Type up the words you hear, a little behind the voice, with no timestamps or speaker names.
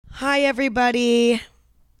Hi, everybody.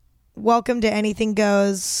 Welcome to Anything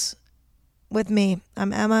Goes with me.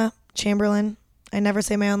 I'm Emma Chamberlain. I never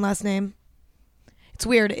say my own last name. It's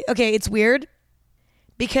weird. Okay, it's weird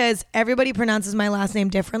because everybody pronounces my last name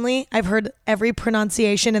differently. I've heard every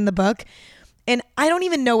pronunciation in the book, and I don't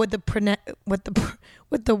even know what the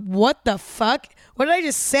fuck? What did I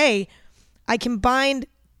just say? I combined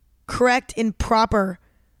correct and proper.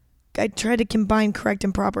 I tried to combine correct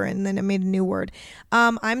and proper, and then it made a new word.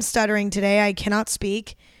 I'm stuttering today. I cannot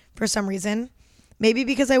speak for some reason. Maybe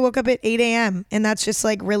because I woke up at 8 a.m. and that's just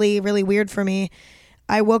like really, really weird for me.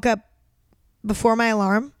 I woke up before my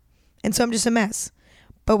alarm, and so I'm just a mess.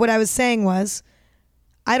 But what I was saying was,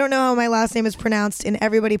 I don't know how my last name is pronounced, and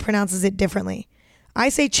everybody pronounces it differently. I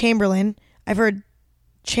say Chamberlain. I've heard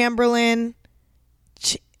Chamberlain.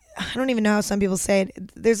 I don't even know how some people say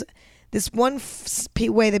it. There's this one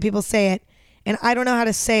way that people say it, and I don't know how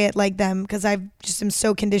to say it like them because I just am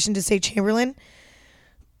so conditioned to say Chamberlain.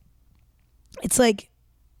 It's like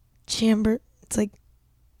it's like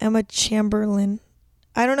Emma Chamberlain.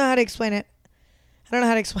 I don't know how to explain it.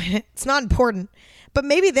 It's not important. But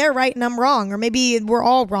maybe they're right and I'm wrong, or maybe we're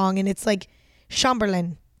all wrong and it's like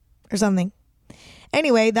Chamberlain or something.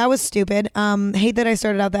 Anyway, that was stupid. Hate that I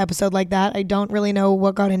started out the episode like that. I don't really know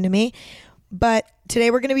what got into me. But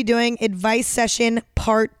today we're going to be doing advice session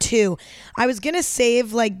part 2. I was going to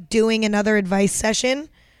save like doing another advice session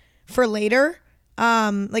for later.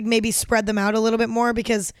 Like maybe spread them out a little bit more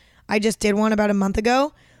because I just did one about a month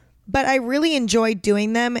ago. But I really enjoyed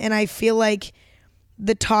doing them, and I feel like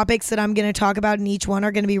the topics that I'm going to talk about in each one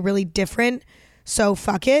are going to be really different. So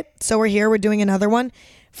fuck it. So we're doing another one.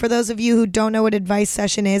 For those of you who don't know what advice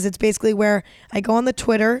session is, it's basically where I go on the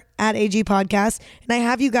Twitter at AG Podcast and I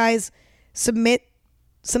have you guys submit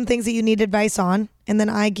some things that you need advice on, and then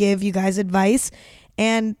I give you guys advice.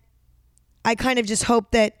 And I kind of just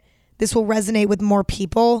hope that this will resonate with more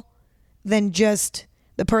people than just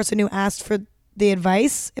the person who asked for the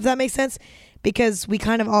advice, if that makes sense, because we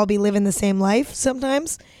kind of all be living the same life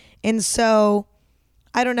sometimes. And so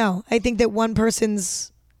I don't know. I think that one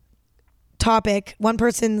person's topic, one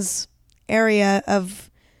person's area of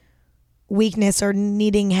weakness or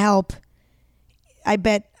needing help, I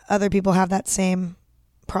bet other people have that same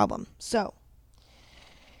problem. So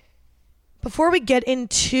before we get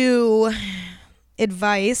into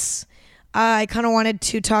advice, I kind of wanted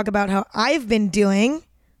to talk about how I've been doing.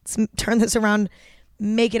 Let's turn this around,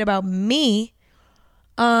 make it about me.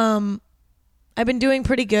 I've been doing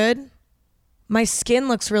pretty good. My skin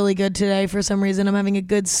looks really good today for some reason. I'm having a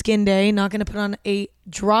good skin day. Not going to put on a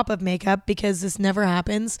drop of makeup because this never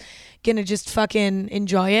happens. Gonna just fucking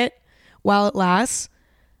enjoy it while it lasts.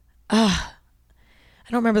 I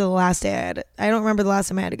don't remember the last day I had it. I don't remember the last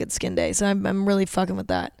time I had a good skin day. So I'm really fucking with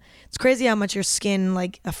that. It's crazy how much your skin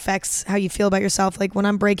like affects how you feel about yourself. Like when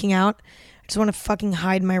I'm breaking out, I just want to fucking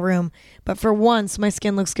hide in my room. But for once, my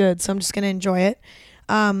skin looks good. So I'm just going to enjoy it.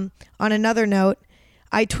 On another note,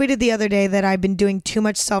 I tweeted the other day that I've been doing too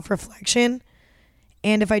much self-reflection.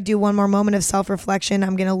 And if I do one more moment of self-reflection,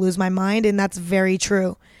 I'm going to lose my mind. And that's very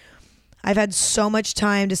true. I've had so much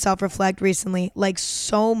time to self-reflect recently, like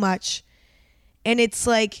so much. And it's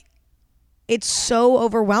like, it's so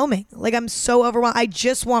overwhelming. Like I'm so overwhelmed. I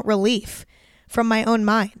just want relief from my own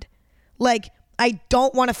mind. Like I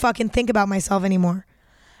don't want to fucking think about myself anymore.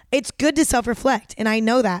 It's good to self-reflect, and I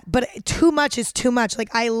know that, but too much is too much.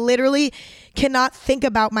 Like I literally cannot think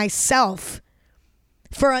about myself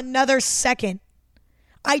for another second.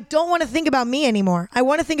 I don't want to think about me anymore. I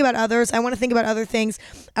want to think about others. I want to think about other things.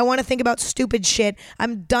 I want to think about stupid shit.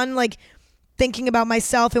 I'm done like thinking about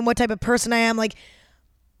myself and what type of person I am. Like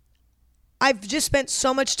I've just spent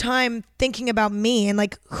so much time thinking about me and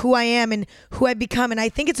like who I am and who I've become. And I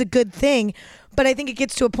think it's a good thing, but I think it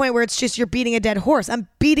gets to a point where it's just, you're beating a dead horse. I'm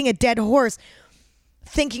beating a dead horse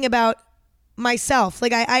thinking about myself.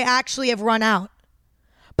 Like I actually have run out,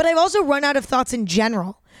 but I've also run out of thoughts in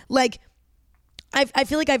general. Like I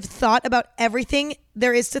feel like I've thought about everything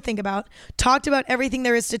there is to think about, talked about everything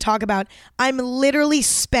there is to talk about. I'm literally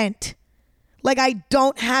spent. Like I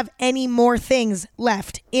don't have any more things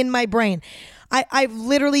left in my brain. I've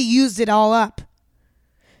literally used it all up.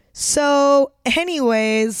 So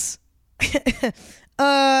anyways, I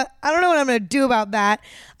don't know what I'm going to do about that.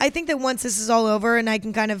 I think that once this is all over and I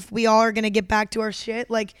can we all are going to get back to our shit,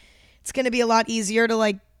 like it's going to be a lot easier to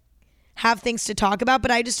like have things to talk about.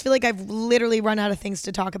 But I just feel like I've literally run out of things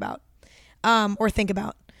to talk about, or think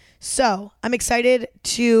about. So I'm excited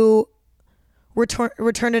to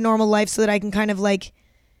return to normal life so that I can kind of like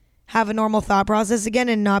have a normal thought process again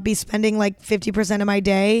and not be spending like 50% of my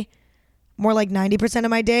day, more like 90% of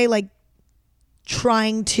my day, like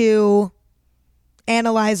trying to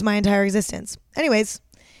analyze my entire existence. Anyways,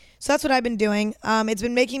 so that's what I've been doing. It's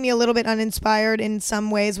been making me a little bit uninspired in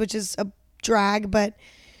some ways, which is a drag, but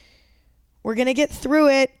we're going to get through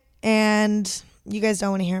it, and you guys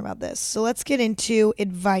don't want to hear about this. So let's get into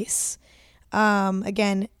advice.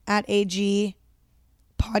 Again, at AG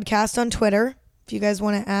Podcast on Twitter. If you guys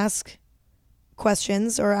want to ask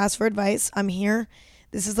questions or ask for advice, I'm here.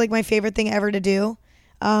 This is like my favorite thing ever to do.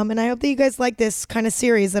 And I hope that you guys like this kind of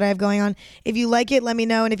series that I have going on. If you like it, let me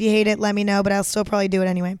know. And if you hate it, let me know. But I'll still probably do it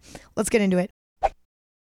anyway. Let's get into it.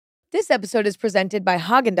 This episode is presented by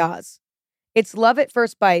Haagen-Dazs. It's love at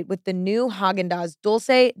first bite with the new Haagen-Dazs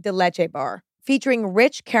Dulce de Leche bar, featuring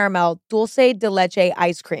rich caramel dulce de leche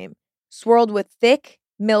ice cream, swirled with thick,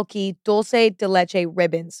 milky dulce de leche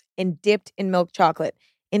ribbons and dipped in milk chocolate.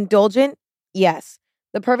 Indulgent? Yes.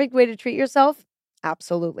 The perfect way to treat yourself?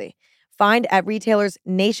 Absolutely. Find at retailers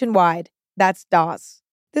nationwide. That's DAS.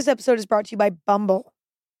 This episode is brought to you by Bumble.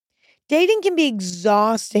 Dating can be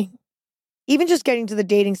exhausting. Even just getting to the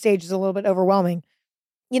dating stage is a little bit overwhelming.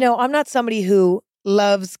 You know, I'm not somebody who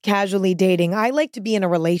loves casually dating. I like to be in a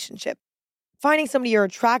relationship. Finding somebody you're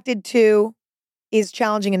attracted to is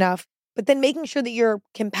challenging enough, but then making sure that you're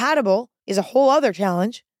compatible is a whole other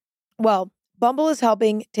challenge. Well, Bumble is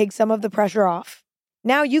helping take some of the pressure off.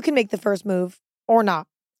 Now you can make the first move or not.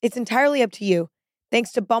 It's entirely up to you,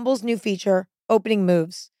 thanks to Bumble's new feature, Opening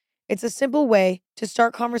Moves. It's a simple way to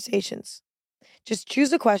start conversations. Just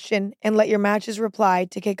choose a question and let your matches reply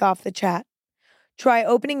to kick off the chat. Try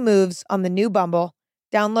Opening Moves on the new Bumble.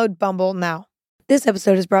 Download Bumble now. This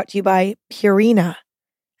episode is brought to you by Purina.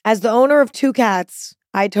 As the owner of 2 cats,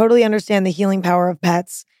 I totally understand the healing power of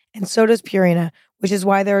pets, and so does Purina, which is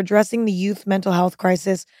why they're addressing the youth mental health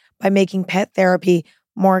crisis by making pet therapy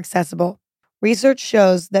more accessible. Research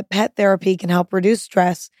shows that pet therapy can help reduce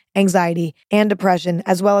stress, anxiety, and depression,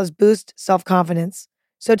 as well as boost self-confidence.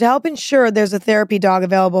 So to help ensure there's a therapy dog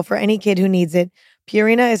available for any kid who needs it,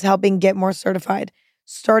 Purina is helping get more certified,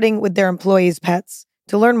 starting with their employees' pets.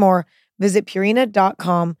 To learn more, visit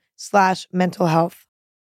purina.com/mental health.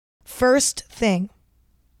 First thing,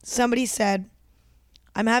 somebody said,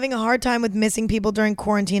 I'm having a hard time with missing people during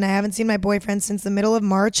quarantine. I haven't seen my boyfriend since the middle of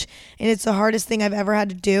March, and it's the hardest thing I've ever had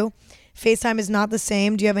to do. FaceTime is not the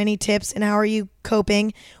same. Do you have any tips, and how are you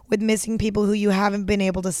coping with missing people who you haven't been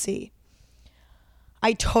able to see?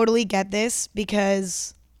 I totally get this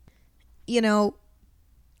because, you know,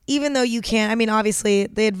 even though you can't, I mean, obviously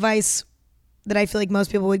the advice that I feel like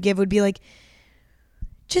most people would give would be like,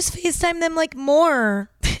 just FaceTime them like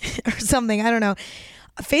more or something. I don't know.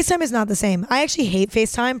 FaceTime is not the same. I actually hate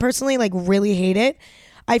FaceTime personally, like really hate it.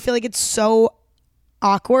 I feel like it's so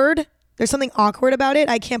awkward. There's something awkward about it.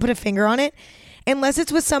 I can't put a finger on it. Unless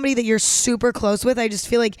it's with somebody that you're super close with. I just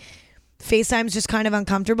feel like FaceTime's just kind of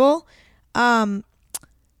uncomfortable. And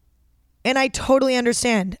I totally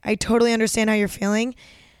understand. I totally understand how you're feeling.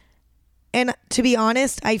 And to be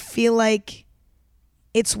honest, I feel like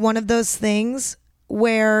it's one of those things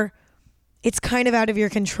where it's kind of out of your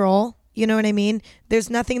control. You know what I mean?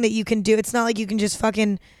 There's nothing that you can do. It's not like you can just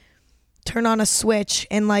fucking turn on a switch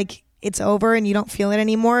and like it's over and you don't feel it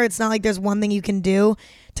anymore. It's not like there's one thing you can do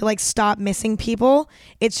to like stop missing people.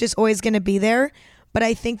 It's just always going to be there. But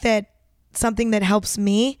I think that something that helps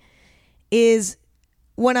me is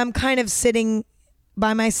when I'm kind of sitting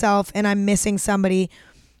by myself and I'm missing somebody,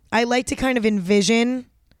 I like to kind of envision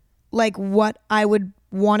like what I would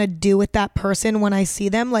want to do with that person when I see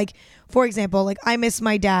them. Like, for example, like I miss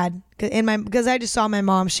my dad because I just saw my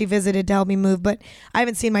mom. She visited to help me move, but I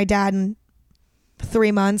haven't seen my dad in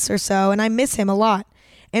 3 months or so, and I miss him a lot.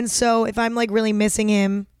 And so if I'm like really missing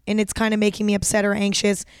him and it's kind of making me upset or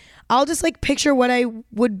anxious, I'll just like picture what I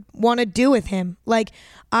would want to do with him. Like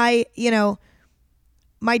my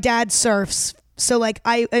dad surfs. So like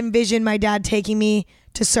I envision my dad taking me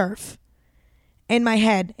to surf in my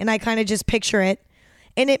head, and I kind of just picture it,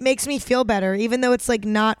 and it makes me feel better, even though it's like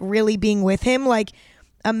not really being with him. Like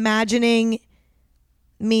imagining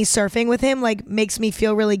me surfing with him like makes me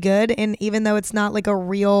feel really good, and even though it's not like a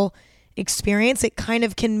real experience, it kind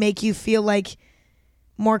of can make you feel like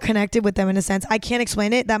more connected with them in a sense. I can't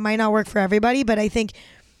explain it. That might not work for everybody, but I think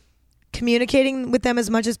communicating with them as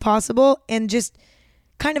much as possible and just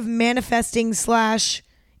kind of manifesting /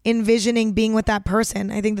 envisioning being with that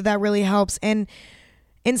person, I think that really helps. And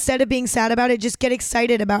instead of being sad about it, just get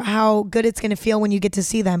excited about how good it's going to feel when you get to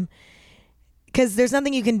see them, because there's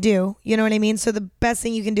nothing you can do, you know what I mean? So the best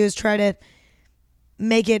thing you can do is try to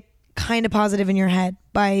make it kind of positive in your head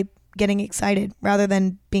by getting excited rather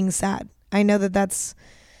than being sad. I know that that's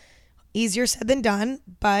easier said than done,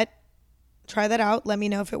 but try that out. Let me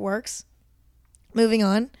know if it works. Moving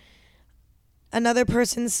on. Another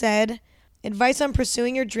person said, advice on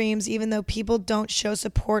pursuing your dreams even though people don't show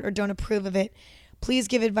support or don't approve of it. Please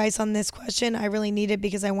give advice on this question. I really need it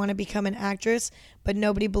because I want to become an actress, but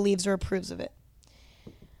nobody believes or approves of it.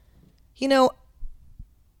 You know,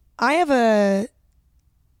 I have a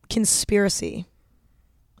conspiracy.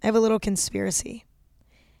 I have a little conspiracy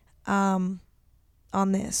on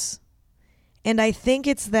this. And I think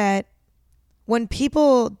it's that when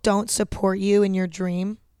people don't support you in your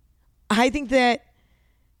dream, I think that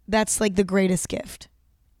that's like the greatest gift.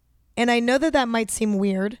 And I know that that might seem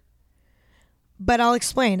weird, but I'll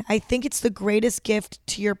explain. I think it's the greatest gift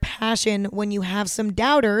to your passion when you have some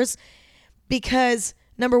doubters because,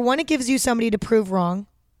 number one, it gives you somebody to prove wrong.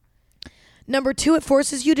 Number two, it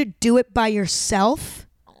forces you to do it by yourself.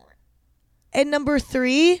 And number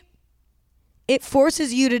three, it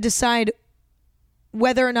forces you to decide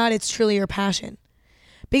whether or not it's truly your passion.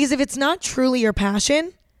 Because if it's not truly your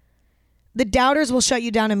passion, the doubters will shut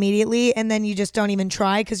you down immediately, and then you just don't even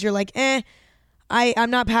try because you're like, I'm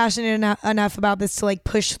not passionate enough about this to like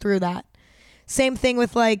push through that. Same thing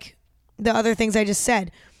with like the other things I just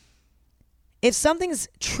said. If something's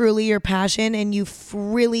truly your passion and you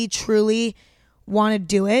really, truly want to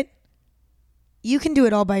do it, you can do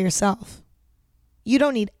it all by yourself. You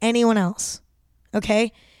don't need anyone else,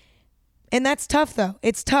 okay? And that's tough though.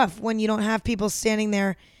 It's tough when you don't have people standing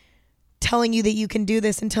there telling you that you can do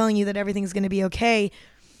this and telling you that everything's going to be okay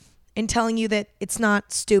and telling you that it's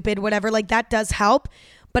not stupid, whatever. Like that does help.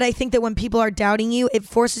 But I think that when people are doubting you, it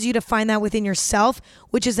forces you to find that within yourself,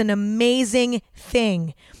 which is an amazing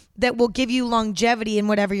thing that will give you longevity in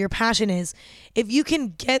whatever your passion is. If you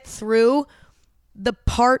can get through the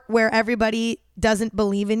part where everybody doesn't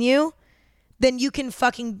believe in you, then you can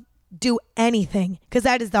fucking do anything, because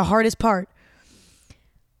that is the hardest part.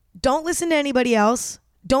 Don't listen to anybody else.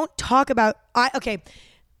 Don't talk about,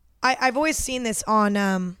 I've always seen this on,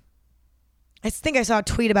 I think I saw a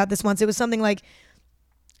tweet about this once. It was something like,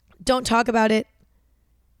 don't talk about it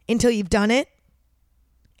until you've done it.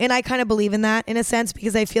 And I kind of believe in that in a sense,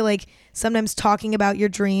 because I feel like sometimes talking about your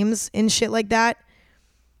dreams and shit like that,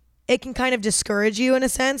 it can kind of discourage you in a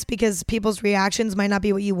sense because people's reactions might not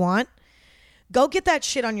be what you want. Go get that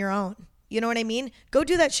shit on your own. You know what I mean? Go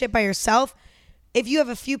do that shit by yourself. If you have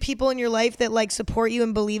a few people in your life that like support you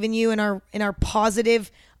and believe in you and are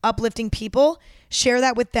positive, uplifting people, share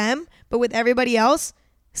that with them. But with everybody else,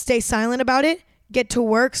 stay silent about it. Get to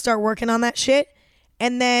work, start working on that shit.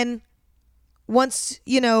 And then once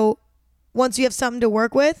you have something to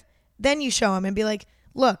work with, then you show them and be like,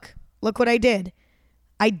 look what I did.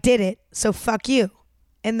 I did it. So fuck you.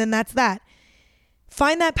 And then that's that.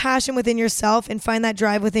 Find that passion within yourself and find that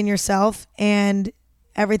drive within yourself, and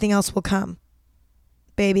everything else will come.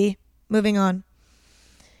 Baby. Moving on.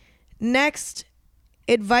 Next,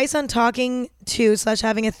 advice on talking to /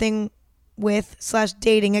 having a thing with /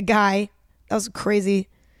 dating a guy. That was crazy,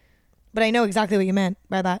 but I know exactly what you meant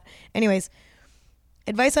by that. Anyways,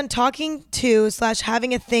 advice on talking to /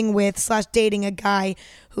 having a thing with / dating a guy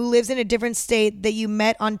who lives in a different state that you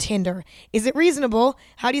met on Tinder. Is it reasonable?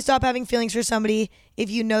 How do you stop having feelings for somebody if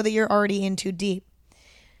you know that you're already in too deep?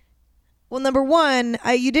 Well, number one,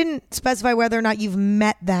 you didn't specify whether or not you've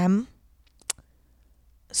met them.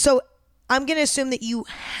 So I'm going to assume that you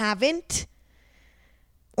haven't,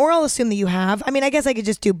 or I'll assume that you have. I mean, I guess I could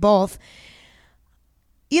just do both.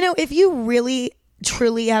 You know, if you really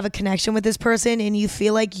truly have a connection with this person and you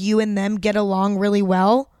feel like you and them get along really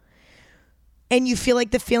well and you feel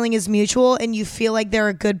like the feeling is mutual and you feel like they're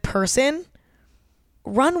a good person,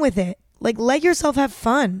 run with it. Like, let yourself have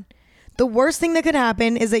fun. The worst thing that could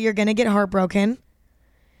happen is that you're going to get heartbroken.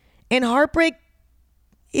 And heartbreak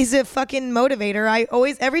is a fucking motivator.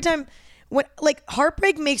 Every time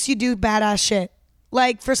heartbreak makes you do badass shit.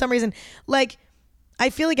 Like, for some reason, like,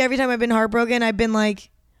 I feel like every time I've been heartbroken, I've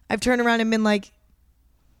turned around and been like,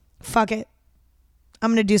 fuck it,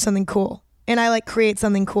 I'm going to do something cool. And I like create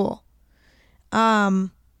something cool.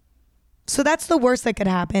 So that's the worst that could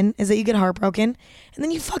happen, is that you get heartbroken and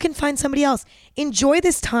then you fucking find somebody else. Enjoy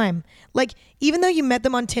this time. Like, even though you met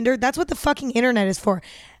them on Tinder, that's what the fucking internet is for.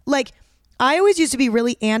 Like, I always used to be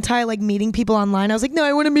really anti like meeting people online. I was like, no,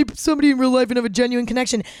 I want to meet somebody in real life and have a genuine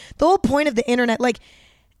connection. The whole point of the internet, like,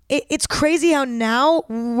 it's crazy how now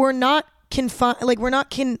we're not confined, like,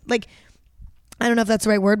 I don't know if that's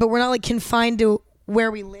the right word, but we're not like confined to where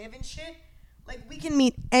we live and shit. Like, we can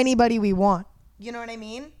meet anybody we want. You know what I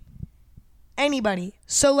mean? Anybody.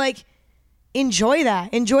 So like, enjoy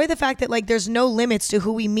that. Enjoy the fact that like there's no limits to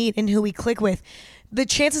who we meet and who we click with. The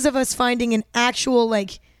chances of us finding an actual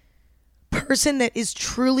like person that is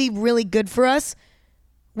truly really good for us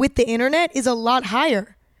with the internet is a lot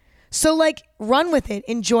higher. So like run with it,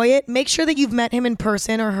 enjoy it. Make sure that you've met him in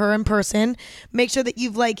person or her in person. Make sure that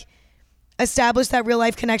you've like established that real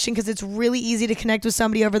life connection, because it's really easy to connect with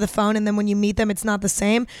somebody over the phone and then when you meet them it's not the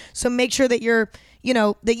same. So make sure that you're,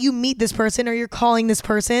 that you meet this person or you're calling this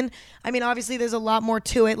person. I mean, obviously there's a lot more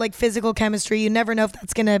to it, like physical chemistry. You never know if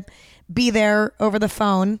that's going to be there over the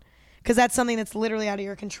phone, because that's something that's literally out of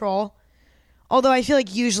your control. Although I feel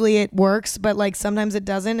like usually it works, but like sometimes it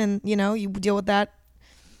doesn't, and you deal with that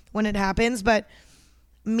when it happens. But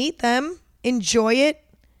meet them, enjoy it,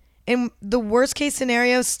 and the worst case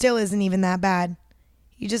scenario still isn't even that bad.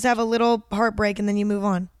 You just have a little heartbreak and then you move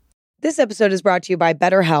on. This episode is brought to you by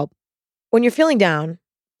BetterHelp. When you're feeling down,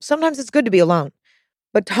 sometimes it's good to be alone,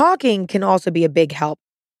 but talking can also be a big help.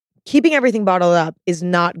 Keeping everything bottled up is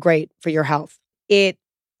not great for your health. It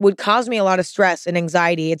would cause me a lot of stress and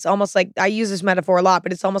anxiety. It's almost like, I use this metaphor a lot,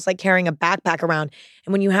 but it's almost like carrying a backpack around.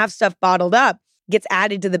 And when you have stuff bottled up, it gets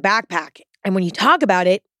added to the backpack. And when you talk about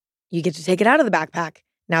it, you get to take it out of the backpack.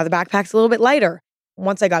 Now the backpack's a little bit lighter.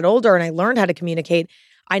 Once I got older and I learned how to communicate,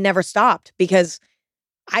 I never stopped, because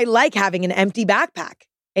I like having an empty backpack.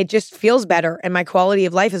 It just feels better and my quality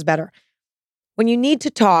of life is better. When you need to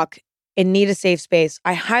talk and need a safe space,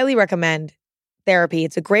 I highly recommend therapy.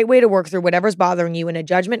 It's a great way to work through whatever's bothering you in a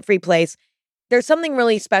judgment-free place. There's something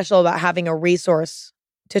really special about having a resource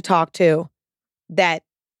to talk to that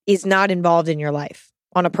is not involved in your life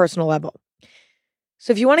on a personal level.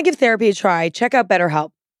 So if you want to give therapy a try, check out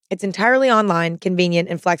BetterHelp. It's entirely online, convenient,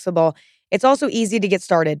 and flexible. It's also easy to get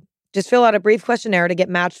started. Just fill out a brief questionnaire to get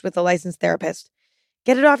matched with a licensed therapist.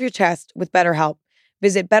 Get it off your chest with BetterHelp.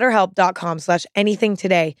 Visit betterhelp.com/anything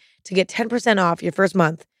today to get 10% off your first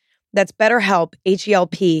month. That's BetterHelp,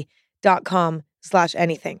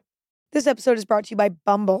 HELP.com/anything. This episode is brought to you by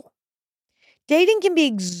Bumble. Dating can be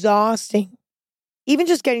exhausting. Even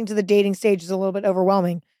just getting to the dating stage is a little bit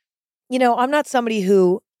overwhelming. I'm not somebody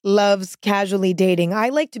who loves casually dating. I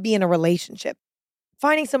like to be in a relationship.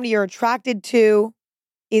 Finding somebody you're attracted to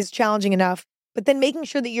is challenging enough, but then making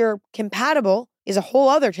sure that you're compatible is a whole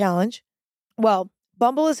other challenge. Well,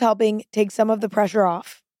 Bumble is helping take some of the pressure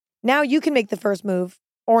off. Now you can make the first move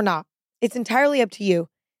or not. It's entirely up to you,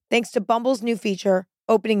 thanks to Bumble's new feature,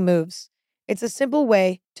 Opening Moves. It's a simple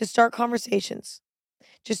way to start conversations.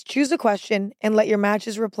 Just choose a question and let your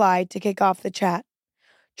matches reply to kick off the chat.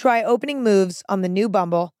 Try Opening Moves on the new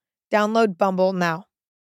Bumble. Download Bumble now.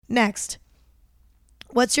 Next,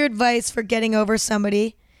 what's your advice for getting over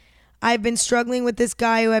somebody? I've been struggling with this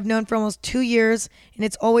guy who I've known for almost 2 years, and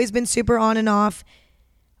it's always been super on and off,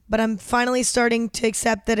 but I'm finally starting to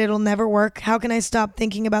accept that it'll never work. How can I stop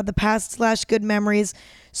thinking about the past/good memories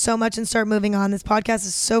so much and start moving on? This podcast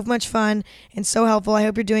is so much fun and so helpful. I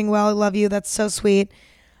hope you're doing well. I love you. That's so sweet.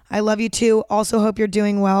 I love you too. Also hope you're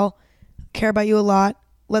doing well. Care about you a lot.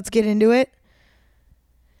 Let's get into it.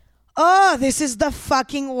 Oh, this is the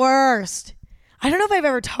fucking worst. I don't know if I've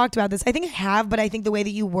ever talked about this. I think I have, but I think the way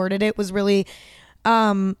that you worded it was really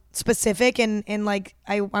specific, and like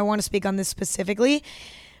I want to speak on this specifically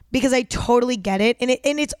because I totally get it. And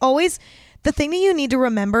it's always the thing that you need to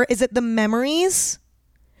remember is that the memories,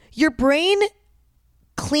 your brain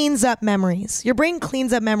cleans up memories. Your brain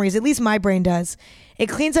cleans up memories. At least my brain does. It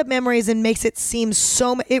cleans up memories and makes it seem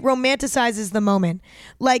it romanticizes the moment.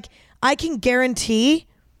 Like, I can guarantee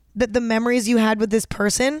that the memories you had with this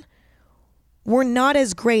person were not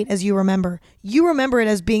as great as you remember. You remember it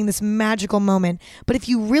as being this magical moment. But if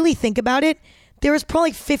you really think about it, there was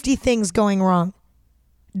probably 50 things going wrong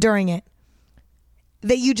during it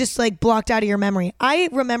that you just like blocked out of your memory. I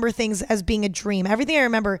remember things as being a dream. Everything I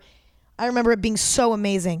remember it being so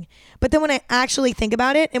amazing. But then when I actually think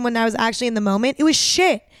about it and when I was actually in the moment, it was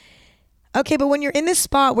shit. Okay, but when you're in this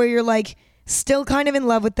spot where you're like still kind of in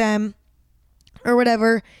love with them or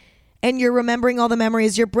whatever, and you're remembering all the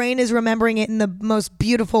memories, your brain is remembering it in the most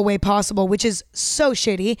beautiful way possible, which is so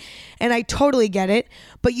shitty. And I totally get it.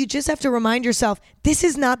 But you just have to remind yourself, this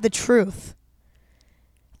is not the truth.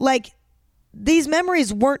 Like, these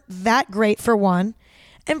memories weren't that great, for one.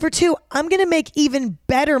 And for two, I'm going to make even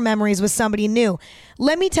better memories with somebody new.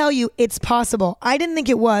 Let me tell you, it's possible. I didn't think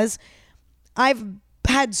it was. I've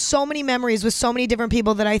had so many memories with so many different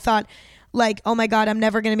people that I thought, like, oh my God, I'm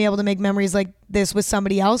never going to be able to make memories like this with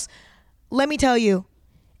somebody else. Let me tell you,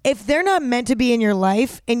 if they're not meant to be in your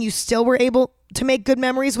life and you still were able to make good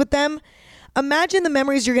memories with them, imagine the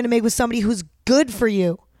memories you're going to make with somebody who's good for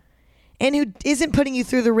you and who isn't putting you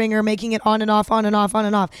through the ringer, making it on and off, on and off, on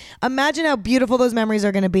and off. Imagine how beautiful those memories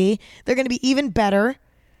are going to be. They're going to be even better.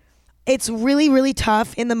 It's really, really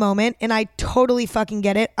tough in the moment, and I totally fucking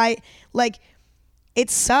get it. It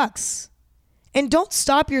sucks. And don't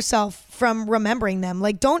stop yourself from remembering them.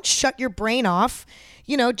 Like, don't shut your brain off.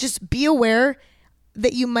 Just be aware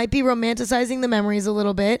that you might be romanticizing the memories a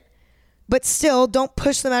little bit, but still don't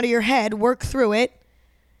push them out of your head. Work through it,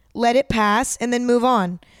 let it pass, and then move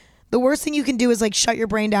on. The worst thing you can do is like shut your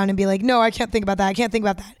brain down and be like, no, I can't think about that. I can't think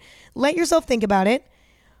about that. Let yourself think about it,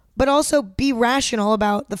 but also be rational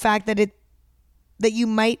about the fact that you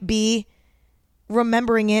might be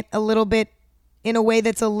remembering it a little bit in a way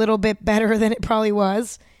that's a little bit better than it probably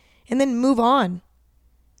was, and then move on.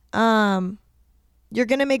 You're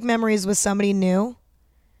going to make memories with somebody new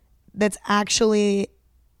that's actually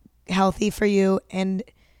healthy for you, and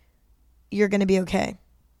you're going to be okay.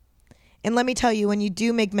 And let me tell you, when you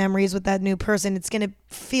do make memories with that new person, it's going to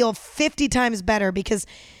feel 50 times better because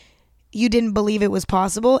you didn't believe it was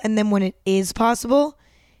possible. And then when it is possible,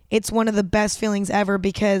 it's one of the best feelings ever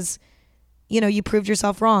because, you proved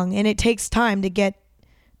yourself wrong. And it takes time to get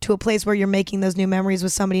to a place where you're making those new memories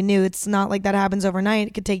with somebody new. It's not like that happens overnight.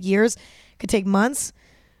 It could take years. It could take months.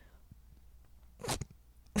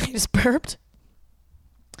 I just burped.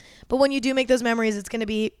 But when you do make those memories, it's going to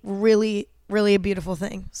be really, really a beautiful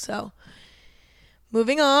thing. So,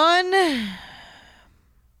 moving on.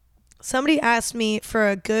 Somebody asked me for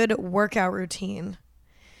a good workout routine.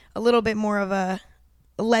 A little bit more of a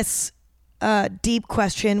less deep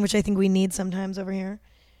question, which I think we need sometimes over here.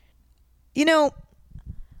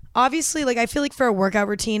 Obviously, I feel like for a workout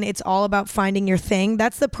routine, it's all about finding your thing.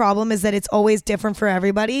 That's the problem, is that it's always different for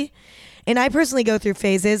everybody. And I personally go through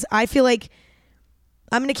phases. I feel like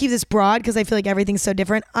I'm going to keep this broad because I feel like everything's so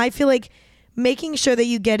different. I feel like making sure that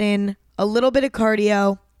you get in a little bit of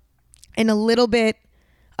cardio and a little bit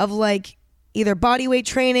of either body weight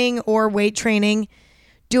training or weight training,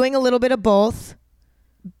 doing a little bit of both,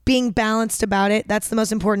 being balanced about it. That's the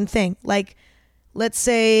most important thing. Let's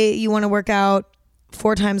say you want to work out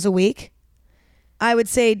 4 times a week. I would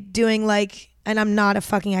say doing and I'm not a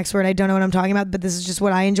fucking expert. I don't know what I'm talking about, but this is just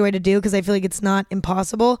what I enjoy to do because I feel like it's not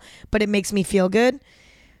impossible, but it makes me feel good.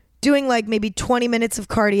 Doing maybe 20 minutes of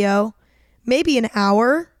cardio, maybe an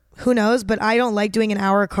hour, who knows, but I don't like doing an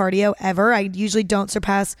hour of cardio ever. I usually don't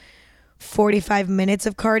surpass 45 minutes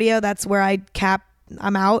of cardio. That's where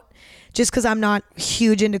I'm out just because I'm not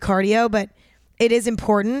huge into cardio, but it is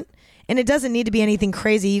important and it doesn't need to be anything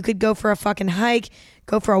crazy. You could go for a fucking hike,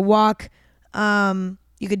 go for a walk.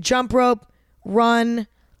 You could jump rope, run,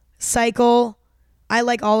 cycle. I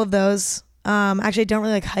like all of those. Actually, I don't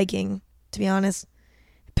really like hiking, to be honest.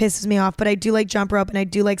 It pisses me off, but I do like jump rope and I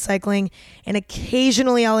do like cycling, and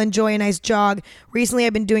occasionally I'll enjoy a nice jog. Recently,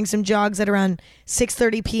 I've been doing some jogs at around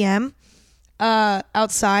 6:30 p.m.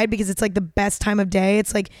 Outside because it's the best time of day.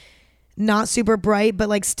 It's not super bright,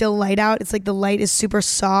 but still light out. It's the light is super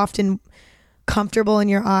soft and comfortable in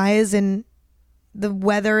your eyes, and the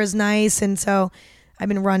weather is nice, and so I've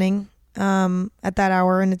been running at that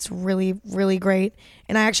hour, and it's really, really great.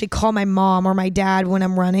 And I actually call my mom or my dad when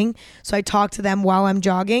I'm running, so I talk to them while I'm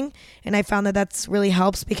jogging, and I found that that's really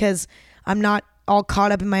helps because I'm not all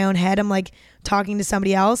caught up in my own head. I'm talking to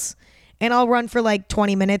somebody else, and I'll run for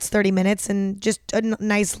 20 minutes, 30 minutes, and just a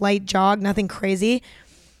nice light jog, nothing crazy.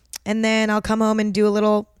 And then I'll come home and do a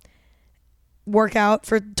little workout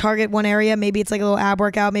for target one area. Maybe it's a little ab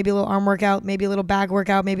workout, maybe a little arm workout, maybe a little back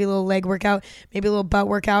workout, maybe a little leg workout, maybe a little butt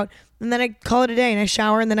workout. And then I call it a day and I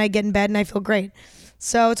shower and then I get in bed and I feel great.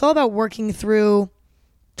 So it's all about working through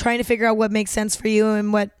trying to figure out what makes sense for you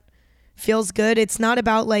and what feels good. It's not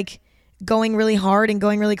about going really hard and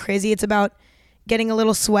going really crazy. It's about getting a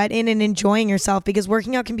little sweat in and enjoying yourself, because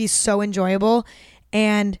working out can be so enjoyable.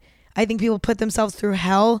 And I think people put themselves through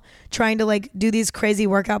hell trying to do these crazy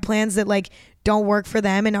workout plans that don't work for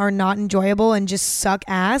them and are not enjoyable and just suck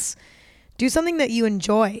ass. Do something that you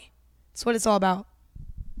enjoy. That's what it's all about.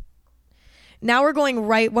 Now we're going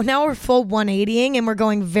now we're full 180ing and we're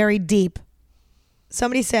going very deep.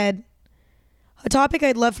 Somebody said, a topic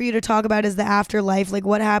I'd love for you to talk about is the afterlife,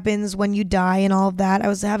 what happens when you die and all of that. I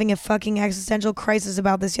was having a fucking existential crisis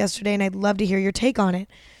about this yesterday and I'd love to hear your take on it.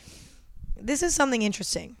 This is something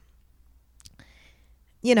interesting.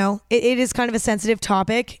 It is kind of a sensitive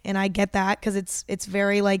topic, and I get that because it's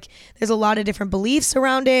very there's a lot of different beliefs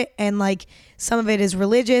around it, and some of it is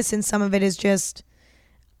religious and some of it is just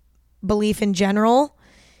belief in general.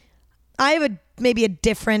 I have maybe a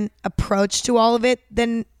different approach to all of it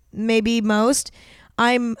than maybe most.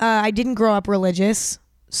 I didn't grow up religious,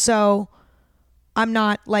 so I'm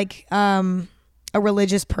not a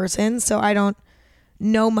religious person, so I don't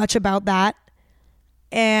know much about that,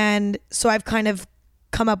 and so I've kind of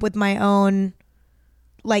come up with my own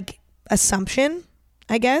assumption,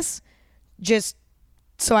 I guess, just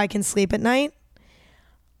so I can sleep at night.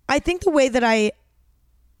 I think the way that I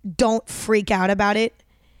don't freak out about it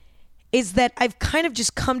is that I've kind of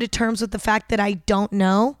just come to terms with the fact that I don't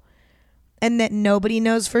know, and that nobody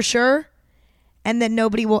knows for sure, and that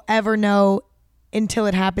nobody will ever know until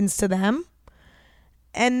it happens to them,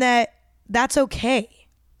 and that's okay.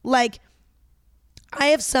 Like, I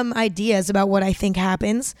have some ideas about what I think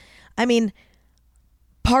happens. I mean,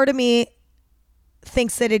 part of me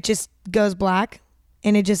thinks that it just goes black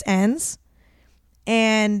and it just ends.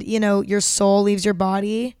 And, your soul leaves your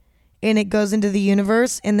body and it goes into the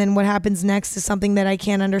universe. And then what happens next is something that I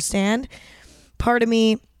can't understand. Part of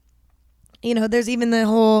me, there's even the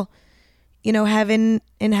whole, heaven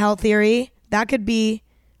and hell theory. That could be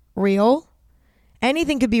real.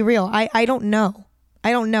 Anything could be real. I don't know.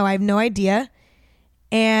 I have no idea.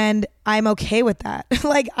 And I'm okay with that.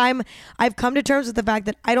 Like, I've come to terms with the fact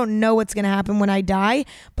that I don't know what's going to happen when I die,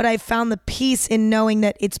 but I've found the peace in knowing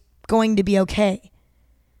that it's going to be okay.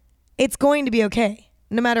 It's going to be okay,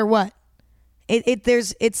 no matter what.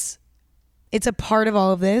 It's a part of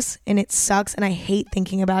all of this, and it sucks, and I hate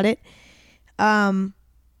thinking about it. I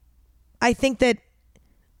think that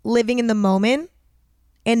living in the moment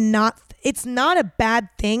and it's not a bad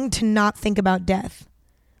thing to not think about death.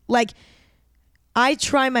 Like, I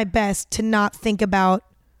try my best to not think about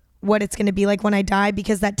what it's going to be like when I die,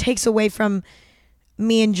 because that takes away from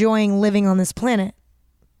me enjoying living on this planet.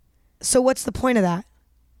 So what's the point of that?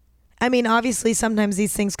 I mean, obviously sometimes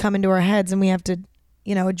these things come into our heads and we have to,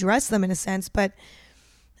 address them in a sense, but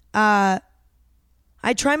I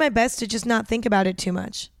try my best to just not think about it too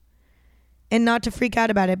much and not to freak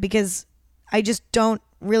out about it, because I just don't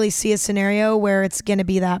really see a scenario where it's going to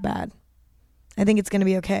be that bad. I think it's going to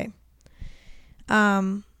be okay.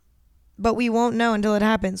 But we won't know until it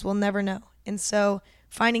happens. We'll never know. And so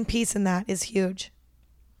finding peace in that is huge.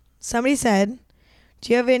 Somebody said,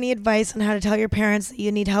 do you have any advice on how to tell your parents that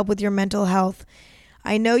you need help with your mental health?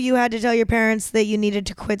 I know you had to tell your parents that you needed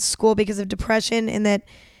to quit school because of depression, and that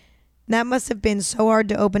must have been so hard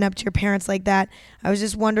to open up to your parents like that. I was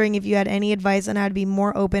just wondering if you had any advice on how to be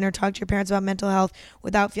more open or talk to your parents about mental health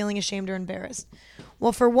without feeling ashamed or embarrassed.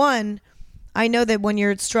 Well, for one, I know that when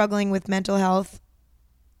you're struggling with mental health,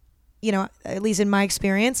 at least in my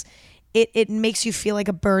experience, it makes you feel like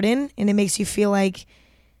a burden, and it makes you feel like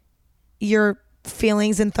your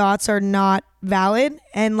feelings and thoughts are not valid.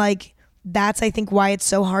 And like, that's, I think, why it's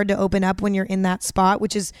so hard to open up when you're in that spot,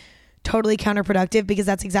 which is totally counterproductive, because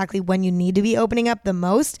that's exactly when you need to be opening up the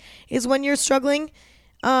most, is when you're struggling.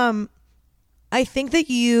 I think that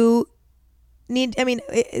you need,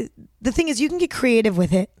 the thing is, you can get creative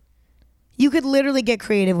with it. You could literally get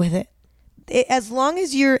creative with it. As long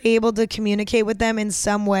as you're able to communicate with them in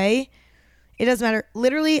some way, it doesn't matter.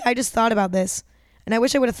 Literally, I just thought about this, and I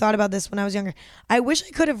wish I would have thought about this when I was younger. I wish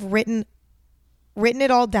I could have written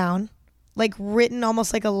it all down, like written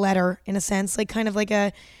almost like a letter in a sense, like kind of like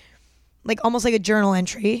almost like a journal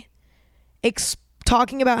entry,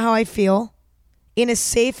 talking about how I feel in a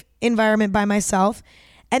safe environment by myself,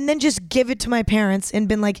 and then just give it to my parents and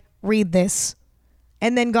been like, read this.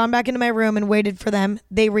 And then gone back into my room and waited for them.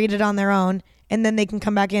 They read it on their own, and then they can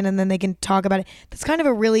come back in and then they can talk about it. That's kind of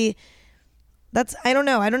I don't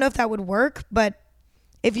know. I don't know if that would work, but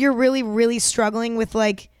if you're really, really struggling with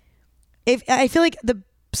I feel like the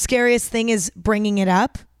scariest thing is bringing it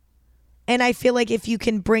up. And I feel like if you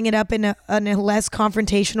can bring it up in a less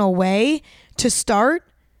confrontational way to start,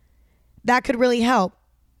 that could really help.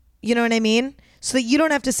 You know what I mean? So that you don't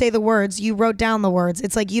have to say the words. You wrote down the words.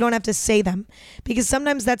 It's like you don't have to say them, because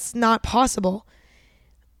sometimes that's not possible,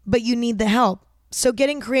 but you need the help. So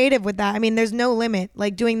getting creative with that. I mean, there's no limit,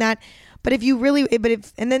 like doing that. But if you really,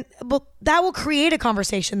 that will create a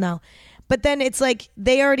conversation though. But then it's like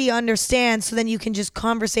they already understand. So then you can just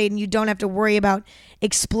conversate and you don't have to worry about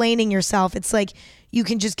explaining yourself. It's like you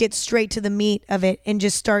can just get straight to the meat of it and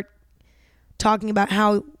just start talking about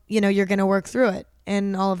how, you're going to work through it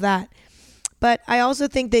and all of that. But I also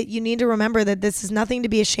think that you need to remember that this is nothing to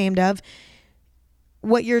be ashamed of.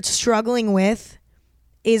 What you're struggling with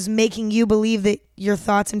is making you believe that your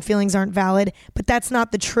thoughts and feelings aren't valid, but that's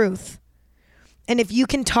not the truth. And if you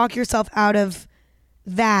can talk yourself out of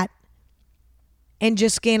that and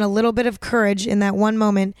just gain a little bit of courage in that one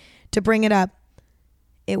moment to bring it up,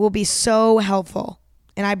 it will be so helpful.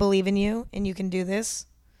 And I believe in you, and you can do this.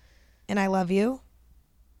 And I love you.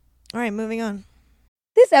 All right, moving on.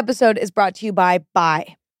 This episode is brought to you by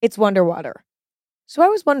Bai. It's Wonder Water. So I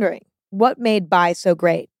was wondering, what made Bai so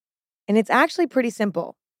great? And it's actually pretty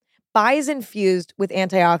simple. Bai is infused with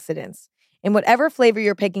antioxidants. In whatever flavor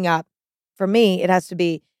you're picking up, for me, it has to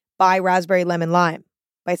be Bai Raspberry Lemon Lime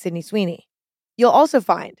by Sydney Sweeney. You'll also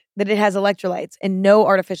find that it has electrolytes and no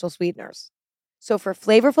artificial sweeteners. So for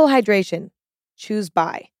flavorful hydration, choose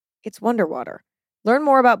Bai. It's Wonder Water. Learn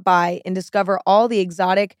more about Bai and discover all the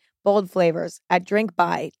exotic, bold flavors at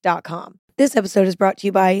drinkbai.com. This episode is brought to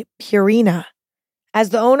you by Purina. As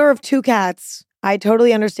the owner of 2 cats, I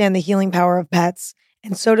totally understand the healing power of pets,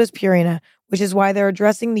 and so does Purina, which is why they're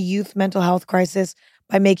addressing the youth mental health crisis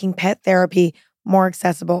by making pet therapy more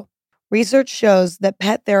accessible. Research shows that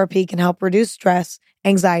pet therapy can help reduce stress,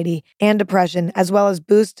 anxiety, and depression, as well as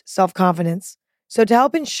boost self-confidence. So to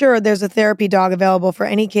help ensure there's a therapy dog available for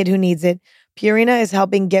any kid who needs it, Purina is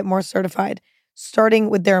helping get more certified, starting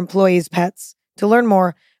with their employees' pets. To learn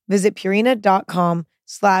more, visit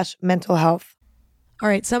purina.com/mental health. All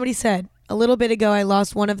right, somebody said, a little bit ago, I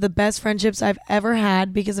lost one of the best friendships I've ever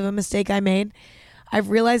had because of a mistake I made. I've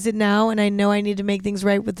realized it now, and I know I need to make things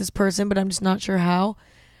right with this person, but I'm just not sure how.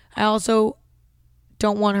 I also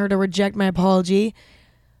don't want her to reject my apology,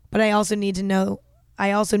 but I also need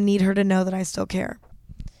her to know that I still care.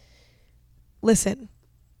 Listen,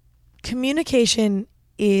 communication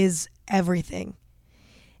is everything.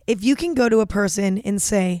 If you can go to a person and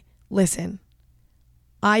say, listen,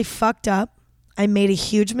 I fucked up. I made a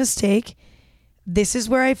huge mistake. This is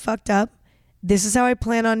where I fucked up. This is how I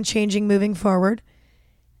plan on changing moving forward.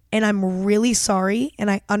 And I'm really sorry.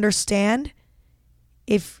 And I understand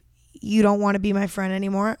if you don't want to be my friend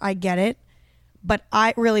anymore. I get it. But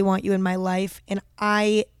I really want you in my life. And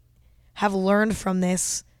I have learned from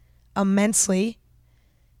this immensely.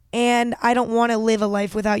 And I don't want to live a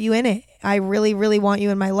life without you in it. I really, really want you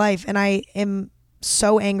in my life. And I am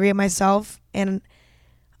so angry at myself. And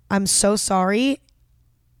I'm so sorry,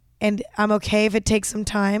 and I'm okay if it takes some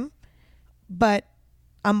time, but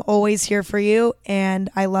I'm always here for you, and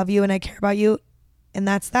I love you, and I care about you, and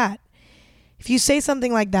that's that. If you say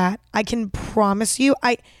something like that, I can promise you,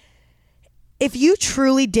 if you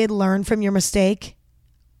truly did learn from your mistake,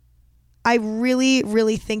 I really,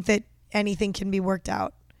 really think that anything can be worked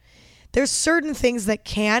out. There's certain things that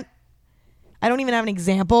can't. I don't even have an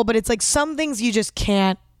example, but it's like some things you just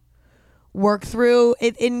can't work through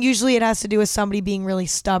it, and usually it has to do with somebody being really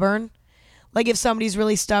stubborn. Like if somebody's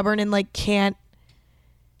really stubborn and like can't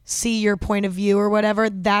see your point of view or whatever,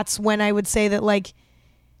 that's when I would say that like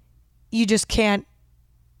you just can't,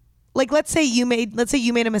 like let's say you made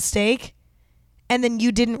a mistake and then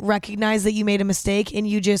you didn't recognize that you made a mistake and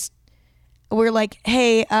you just were like,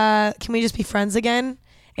 hey, can we just be friends again?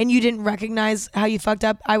 And you didn't recognize how you fucked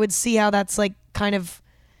up. I would see how that's like kind of,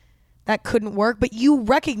 that couldn't work, but you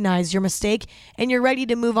recognize your mistake and you're ready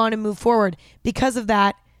to move on and move forward. Because of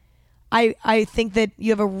that, I think that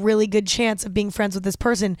you have a really good chance of being friends with this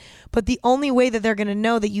person. But the only way that they're going to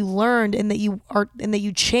know that you learned and that you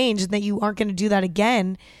changed and that you aren't going to do that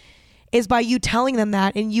again is by you telling them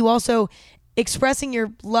that, and you also expressing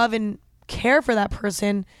your love and care for that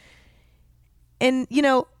person. And, you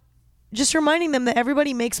know, just reminding them that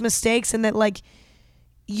everybody makes mistakes and that like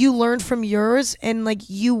you learned from yours and like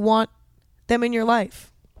you want them in your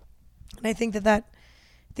life. And I think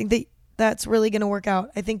that's really going to work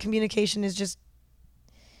out. I think communication is just,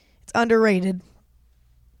 it's underrated.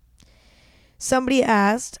 Somebody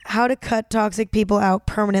asked how to cut toxic people out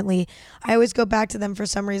permanently. I always go back to them for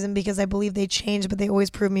some reason because I believe they change, but they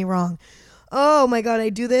always prove me wrong. Oh my God, I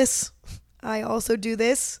do this. I also do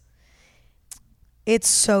this. It's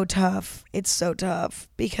so tough. It's so tough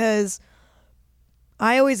because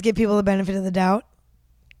I always give people the benefit of the doubt,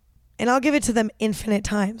 and I'll give it to them infinite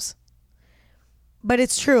times. But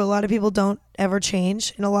it's true. A lot of people don't ever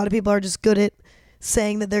change, and a lot of people are just good at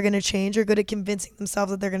saying that they're going to change or good at convincing themselves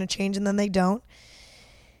that they're going to change, and then they don't.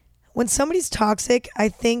 When somebody's toxic, I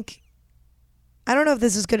don't know if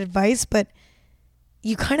this is good advice, but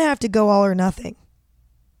you kind of have to go all or nothing,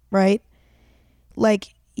 right?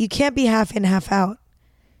 Like, you can't be half in, half out.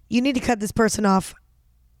 You need to cut this person off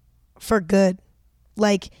for good.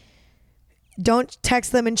 Like, don't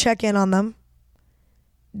text them and check in on them.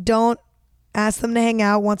 Don't ask them to hang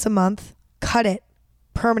out once a month. Cut it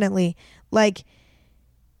permanently. Like,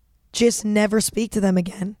 just never speak to them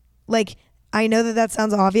again. Like, I know that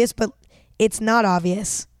sounds obvious, but it's not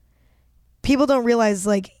obvious. People don't realize,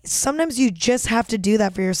 like, sometimes you just have to do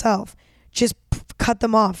that for yourself. Just cut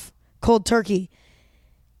them off cold turkey.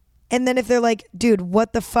 And then if they're like, dude,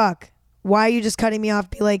 what the fuck? Why are you just cutting me off?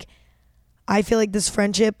 Be like, I feel like this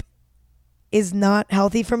friendship is not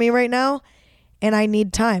healthy for me right now, and I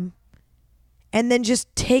need time. And then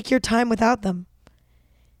just take your time without them.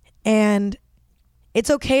 And it's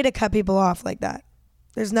okay to cut people off like that.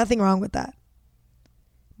 There's nothing wrong with that.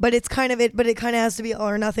 But it kind of has to be all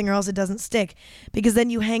or nothing, or else it doesn't stick. Because then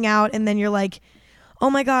you hang out and then you're like, oh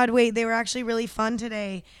my God, wait, they were actually really fun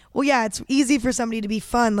today. Well, yeah, it's easy for somebody to be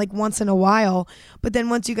fun like once in a while, but then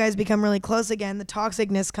once you guys become really close again, the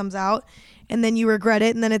toxicness comes out and then you regret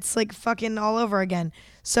it and then it's like fucking all over again.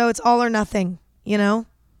 So it's all or nothing, you know?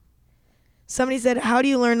 Somebody said, how do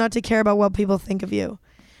you learn not to care about what people think of you?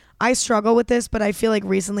 I struggle with this, but I feel like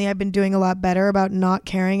recently I've been doing a lot better about not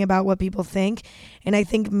caring about what people think. And I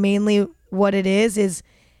think mainly what it is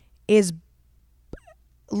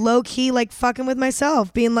low key like fucking with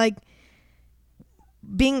myself, thinking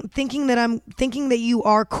that you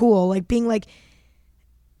are cool, like being like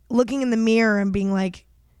looking in the mirror and being like,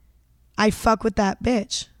 I fuck with that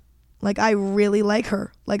bitch. Like I really like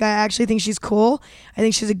her. Like I actually think she's cool. I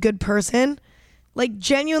think she's a good person. Like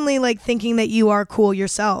genuinely like thinking that you are cool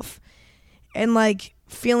yourself and like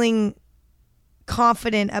feeling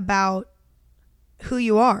confident about who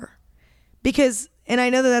you are. Because, and I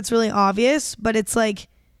know that that's really obvious, but it's like,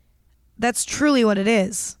 that's truly what it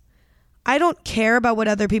is. I don't care about what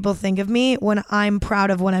other people think of me when I'm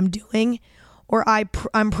proud of what I'm doing or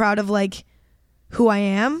I'm proud of like who I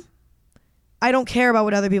am. I don't care about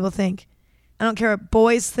what other people think. I don't care what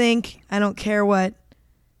boys think. I don't care what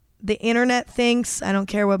the internet thinks. I don't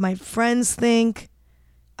care what my friends think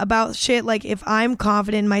about shit. Like if I'm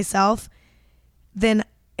confident in myself, then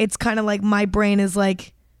it's kind of like my brain is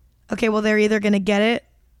like, okay, well, they're either going to get it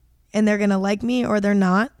and they're going to like me or they're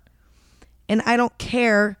not. And I don't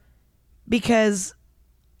care because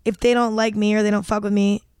if they don't like me or they don't fuck with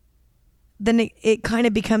me, then it kind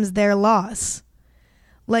of becomes their loss.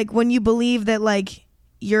 Like when you believe that like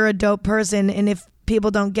you're a dope person and if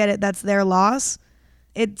people don't get it, that's their loss.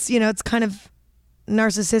 It's, you know, it's kind of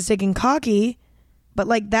narcissistic and cocky, but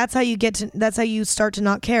like that's how you start to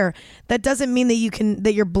not care. That doesn't mean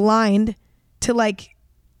that you're blind to like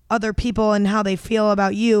other people and how they feel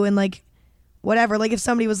about you and like whatever. Like if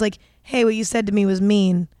somebody was like, hey, what you said to me was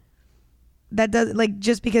mean. That does like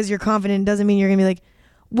just because you're confident doesn't mean you're gonna be like,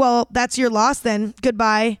 well, that's your loss then.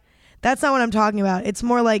 Goodbye. That's not what I'm talking about. It's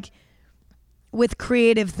more like with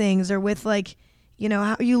creative things or with like, you know,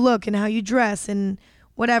 how you look and how you dress and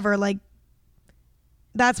whatever. Like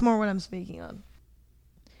that's more what I'm speaking on.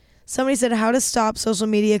 Somebody said how to stop social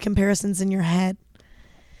media comparisons in your head.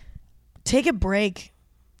 Take a break.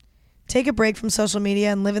 Take a break from social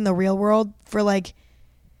media and live in the real world for like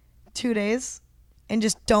 2 days and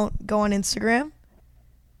just don't go on Instagram.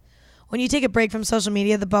 When you take a break from social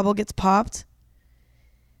media, the bubble gets popped.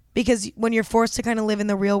 Because when you're forced to kind of live in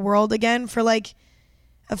the real world again for like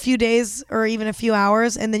a few days or even a few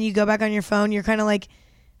hours and then you go back on your phone, you're kind of like,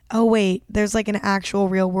 oh wait, there's like an actual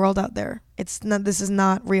real world out there. This is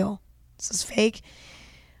not real. This is fake.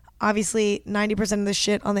 Obviously, 90% of the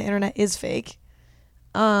shit on the internet is fake.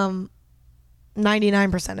 99%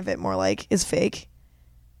 of it more like is fake.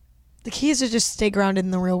 The key is to just stay grounded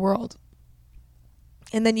in the real world.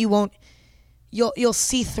 And then you'll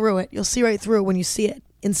see through it. You'll see right through it when you see it.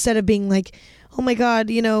 Instead of being like, oh my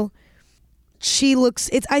God, you know,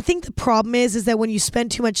 I think the problem is that when you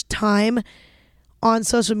spend too much time on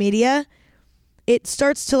social media, it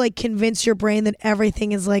starts to like convince your brain that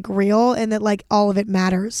everything is like real and that like all of it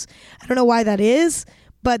matters. I don't know why that is,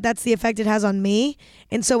 but that's the effect it has on me.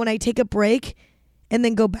 And so when I take a break and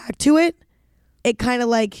then go back to it, it kind of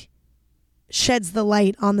like sheds the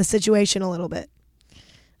light on the situation a little bit.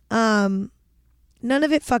 None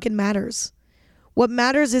of it fucking matters. What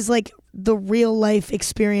matters is like the real life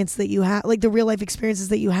experience that you have, like the real life experiences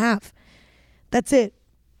that you have. That's it.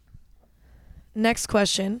 Next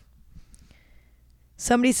question.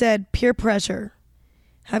 Somebody said peer pressure.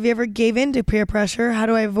 Have you ever gave in to peer pressure? How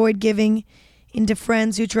do I avoid giving into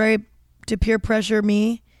friends who try to peer pressure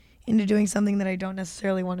me into doing something that I don't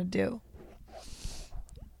necessarily want to do?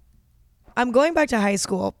 I'm going back to high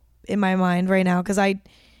school in my mind right now because I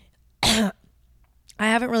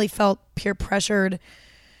haven't really felt peer pressured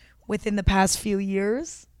within the past few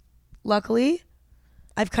years. Luckily,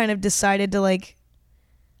 I've kind of decided to like,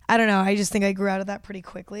 I don't know, I just think I grew out of that pretty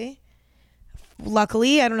quickly.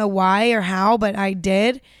 Luckily, I don't know why or how, but I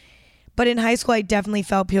did. But in high school, I definitely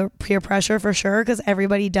felt peer pressure for sure because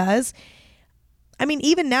everybody does. I mean,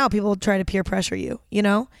 even now, people try to peer pressure you, you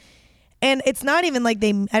know? And it's not even like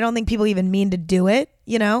I don't think people even mean to do it,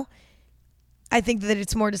 you know? I think that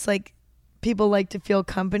it's more just like people like to feel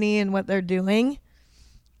company in what they're doing.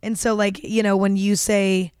 And so like, you know, when you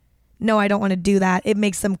say, no, I don't want to do that, it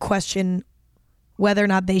makes them question whether or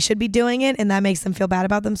not they should be doing it. And that makes them feel bad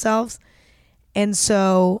about themselves. And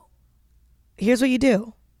so here's what you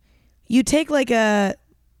do. You take kind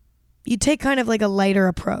of like a lighter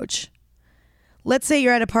approach. Let's say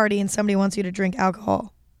you're at a party and somebody wants you to drink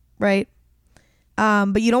alcohol, right?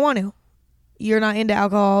 But you don't want to. you're not into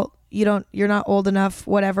alcohol, you're not old enough,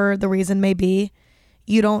 whatever the reason may be,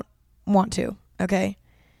 you don't want to, okay?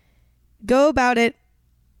 Go about it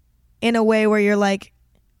in a way where you're like,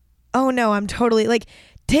 oh no, I'm totally, like,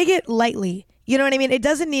 take it lightly. You know what I mean? It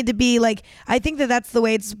doesn't need to be like, I think that that's the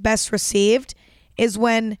way it's best received, is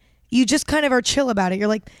when you just kind of are chill about it. You're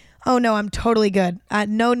like, oh no, I'm totally good.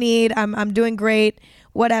 No need. I'm doing great,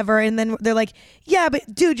 whatever. And then they're like, yeah,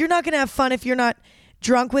 but dude, you're not going to have fun if you're not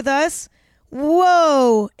drunk with us.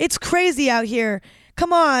 Whoa, it's crazy out here.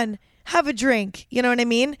 Come on, have a drink. You know what I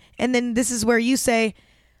mean? And then this is where you say,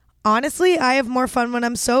 honestly, I have more fun when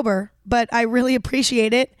I'm sober, but I really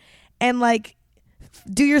appreciate it. And like,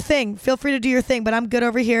 do your thing. Feel free to do your thing, but I'm good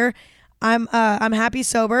over here. I'm happy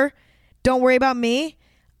sober. Don't worry about me.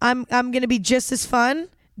 I'm going to be just as fun.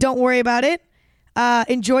 Don't worry about it.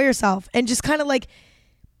 Enjoy yourself, and just kind of like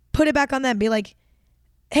put it back on them. Be like,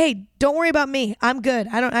 hey, don't worry about me. I'm good.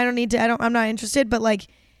 I don't need to, I'm not interested, but like,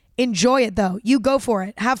 enjoy it though. You go for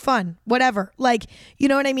it. Have fun, whatever. Like, you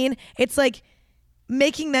know what I mean? It's like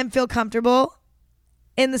making them feel comfortable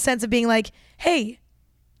in the sense of being like, hey,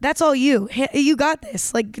 that's all you. You got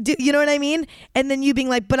this. Like, you know what I mean? And then you being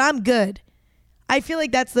like, but I'm good. I feel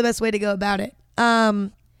like that's the best way to go about it.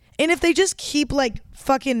 And if they just keep like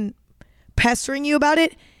fucking pestering you about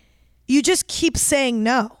it, you just keep saying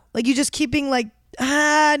no. Like, you just keep being like,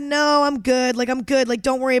 no, I'm good. Like, I'm good. Like,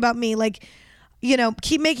 don't worry about me. Like, you know,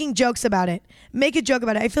 keep making jokes about it. Make a joke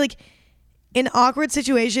about it. I feel like in awkward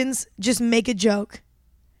situations, just make a joke.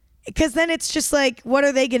 Because then it's just like, what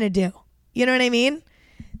are they going to do? You know what I mean?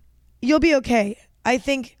 You'll be okay. I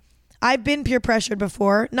think I've been peer pressured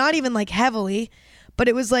before, not even like heavily, but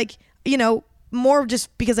it was like, you know, more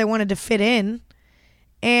just because I wanted to fit in.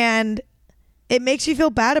 And it makes you feel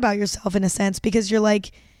bad about yourself in a sense, because you're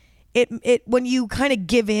like, it when you kind of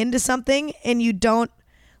give in to something and you don't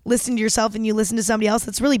listen to yourself and you listen to somebody else,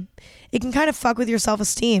 that's really, it can kind of fuck with your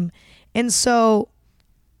self-esteem. And so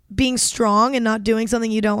being strong and not doing something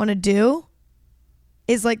you don't want to do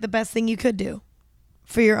is like the best thing you could do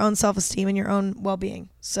for your own self-esteem and your own well-being.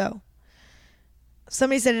 So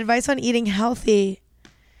somebody said, advice on eating healthy.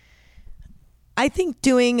 I think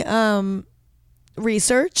doing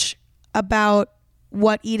research about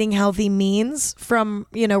what eating healthy means from,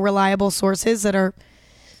 you know, reliable sources that are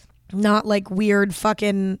not like weird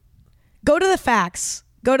fucking, go to the facts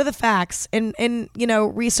and you know,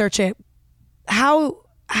 research it. How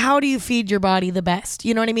do you feed your body the best?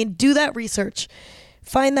 You know what I mean? Do that research,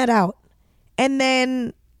 find that out, and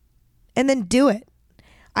then do it.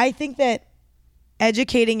 I think that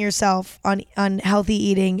educating yourself on healthy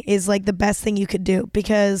eating is like the best thing you could do,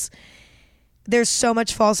 because there's so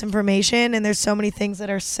much false information and there's so many things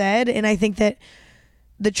that are said. And I think that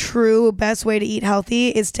the true best way to eat healthy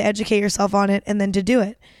is to educate yourself on it and then to do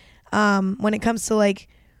it. When it comes to like,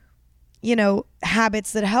 you know,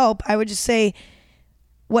 habits that help, I would just say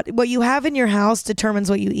what you have in your house determines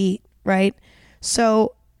what you eat, right?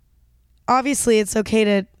 So obviously it's okay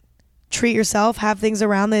to treat yourself, have things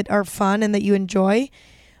around that are fun and that you enjoy,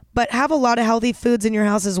 but have a lot of healthy foods in your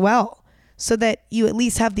house as well, so that you at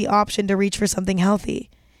least have the option to reach for something healthy.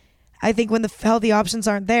 I think when the healthy options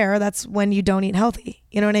aren't there, that's when you don't eat healthy.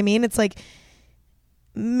 You know what I mean? It's like,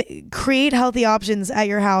 create healthy options at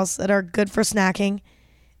your house that are good for snacking,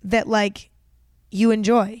 that like you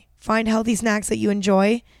enjoy. Find healthy snacks that you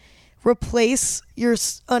enjoy. Replace your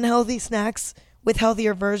unhealthy snacks with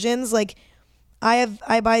healthier versions. Like I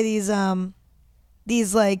buy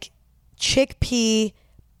these like chickpea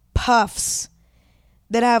puffs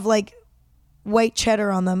that have like white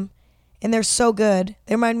cheddar on them, and they're so good.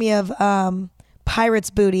 They remind me of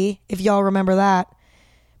Pirate's Booty, if y'all remember that.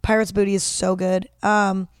 Pirate's Booty is so good.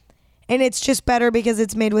 And it's just better because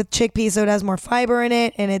it's made with chickpeas, so it has more fiber in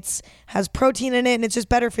it, and it's has protein in it, and it's just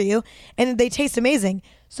better for you. And they taste amazing.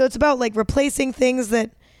 So it's about like replacing things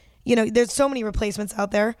that, you know, there's so many replacements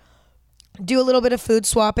out there. Do a little bit of food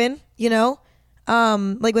swapping, you know?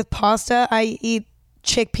 Like with pasta, I eat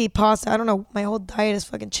chickpea pasta. I don't know, my whole diet is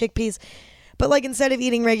fucking chickpeas. But like, instead of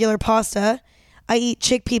eating regular pasta, I eat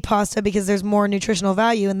chickpea pasta because there's more nutritional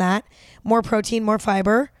value in that. More protein, more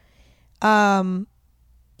fiber,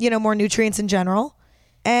 you know, more nutrients in general.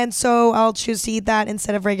 And so I'll choose to eat that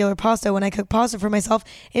instead of regular pasta when I cook pasta for myself.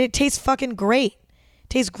 And it tastes fucking great. It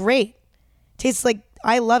tastes great. It tastes like,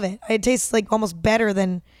 I love it. It tastes like almost better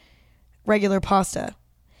than regular pasta.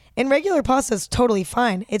 And regular pasta is totally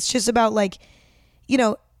fine. It's just about like, you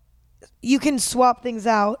know, you can swap things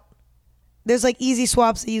out. There's like easy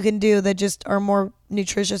swaps that you can do that just are more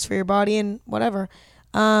nutritious for your body and whatever.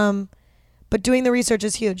 But doing the research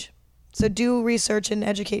is huge. So do research and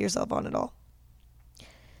educate yourself on it all.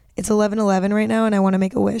 It's 11:11 right now and I want to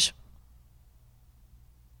make a wish.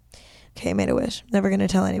 Okay, I made a wish. Never going to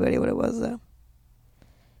tell anybody what it was though.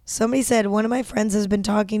 Somebody said one of my friends has been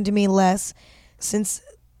talking to me less since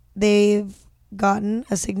they've gotten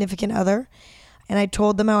a significant other. And I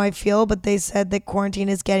told them how I feel, but they said that quarantine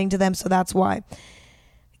is getting to them, so that's why.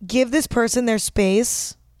 Give this person their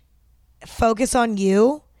space, focus on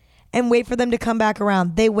you, and wait for them to come back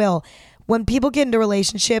around. They will. When people get into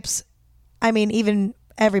relationships, I mean, even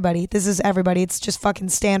everybody, this is everybody, it's just fucking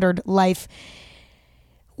standard life.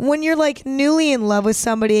 When you're like newly in love with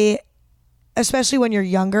somebody, especially when you're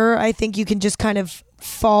younger, I think you can just kind of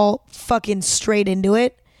fall fucking straight into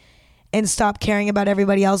it and stop caring about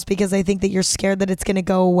everybody else because I think that you're scared that it's going to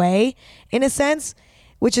go away in a sense,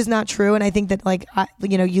 which is not true. And I think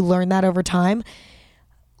that you learn that over time.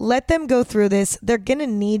 Let them go through this. They're going to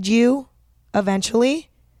need you eventually.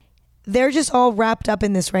 They're just all wrapped up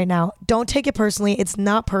in this right now. Don't take it personally. It's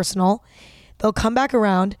not personal. They'll come back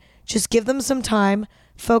around. Just give them some time.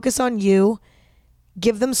 Focus on you.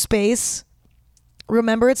 Give them space.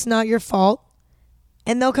 Remember, it's not your fault.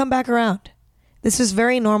 And they'll come back around. This is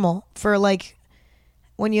very normal for like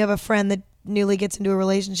when you have a friend that newly gets into a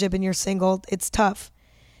relationship and you're single. It's tough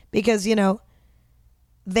because,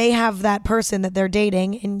 they have that person that they're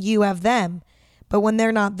dating and you have them. But when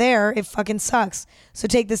they're not there, it fucking sucks. So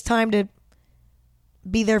take this time to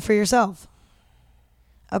be there for yourself.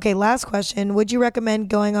 Okay, last question. Would you recommend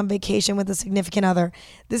going on vacation with a significant other?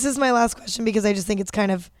 This is my last question because I just think it's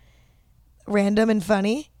kind of random and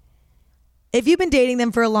funny. If you've been dating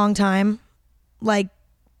them for a long time, like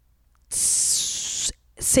 6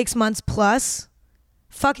 months plus,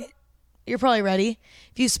 fuck it. You're probably ready.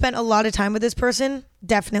 If you spent a lot of time with this person,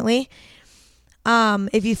 definitely.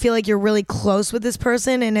 If you feel like you're really close with this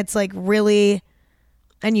person and it's like really,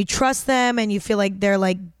 and you trust them and you feel like they're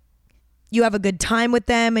like, you have a good time with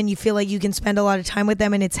them and you feel like you can spend a lot of time with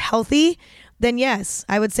them and it's healthy, then yes,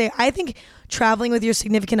 I would say, I think traveling with your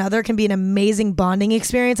significant other can be an amazing bonding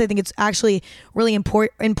experience. I think it's actually really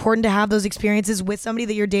important to have those experiences with somebody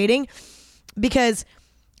that you're dating because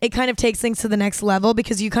it kind of takes things to the next level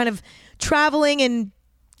because you kind of traveling and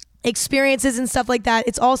experiences and stuff like that.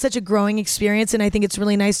 It's all such a growing experience. And I think it's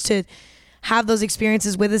really nice to have those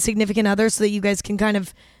experiences with a significant other so that you guys can kind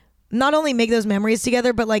of not only make those memories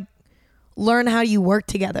together, but like learn how you work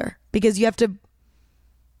together because you have to,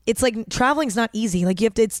 it's like traveling's not easy. Like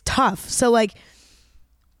it's tough. So like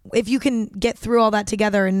if you can get through all that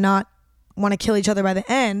together and not want to kill each other by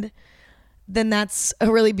the end, then that's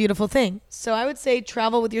a really beautiful thing. So I would say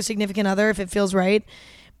travel with your significant other if it feels right.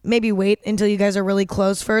 Maybe wait until you guys are really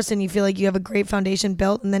close first and you feel like you have a great foundation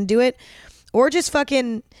built and then do it. Or just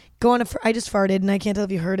fucking go on I just farted and I can't tell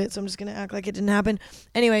if you heard it, so I'm just going to act like it didn't happen.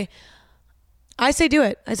 Anyway, I say do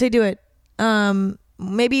it.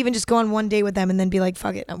 Maybe even just go on one date with them and then be like,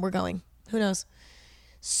 fuck it, we're going. Who knows?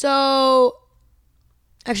 So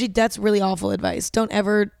actually, that's really awful advice.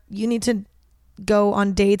 You need to go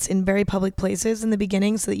on dates in very public places in the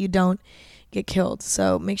beginning so that you don't get killed.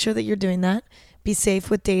 So make sure that you're doing that. Be safe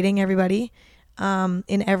with dating everybody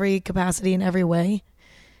in every capacity, in every way.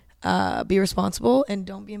 Be responsible and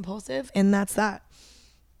don't be impulsive. And that's that.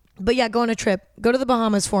 But yeah, go on a trip. Go to the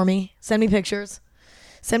Bahamas for me. Send me pictures.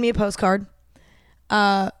 Send me a postcard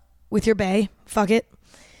with your bae. Fuck it.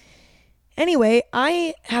 Anyway,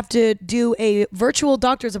 I have to do a virtual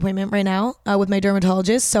doctor's appointment right now with my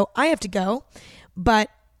dermatologist. So I have to go. But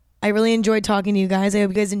I really enjoyed talking to you guys. I hope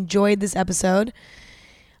you guys enjoyed this episode.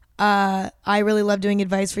 I really love doing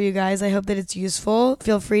advice for you guys. I hope that it's useful.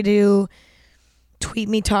 Feel free to tweet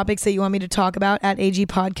me topics that you want me to talk about at AG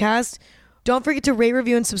Podcast. Don't forget to rate,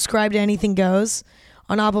 review, and subscribe to Anything Goes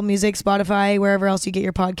on Apple Music, Spotify, wherever else you get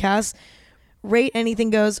your podcasts. Rate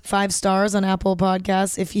Anything Goes 5 stars on Apple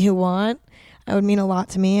Podcasts if you want. That would mean a lot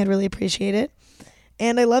to me. I'd really appreciate it.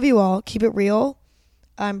 And I love you all. Keep it real.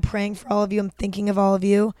 I'm praying for all of you. I'm thinking of all of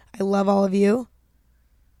you. I love all of you.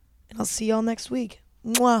 And I'll see you all next week.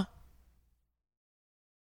 Mwah.